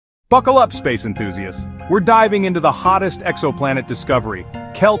Buckle up, space enthusiasts. We're diving into the hottest exoplanet discovery,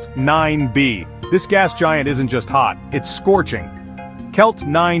 KELT-9b. This gas giant isn't just hot, it's scorching.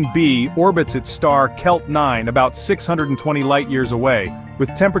 KELT-9b orbits its star KELT-9 about 620 light-years away,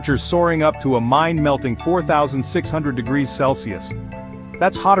 with temperatures soaring up to a mind-melting 4,600 degrees Celsius.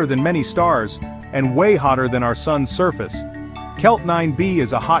 That's hotter than many stars, and way hotter than our sun's surface. KELT-9b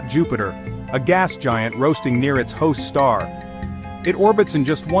is a hot Jupiter, a gas giant roasting near its host star. It orbits in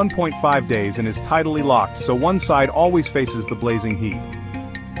just 1.5 days and is tidally locked, so one side always faces the blazing heat.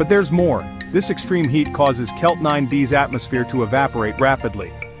 But there's more. This extreme heat causes KELT-9b's atmosphere to evaporate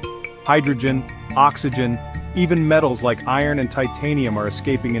rapidly. Hydrogen, oxygen, even metals like iron and titanium are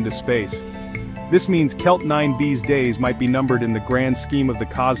escaping into space. This means KELT-9b's days might be numbered in the grand scheme of the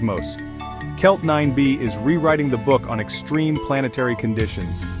cosmos. KELT-9b is rewriting the book on extreme planetary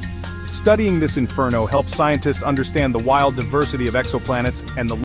conditions. Studying this inferno helps scientists understand the wild diversity of exoplanets and the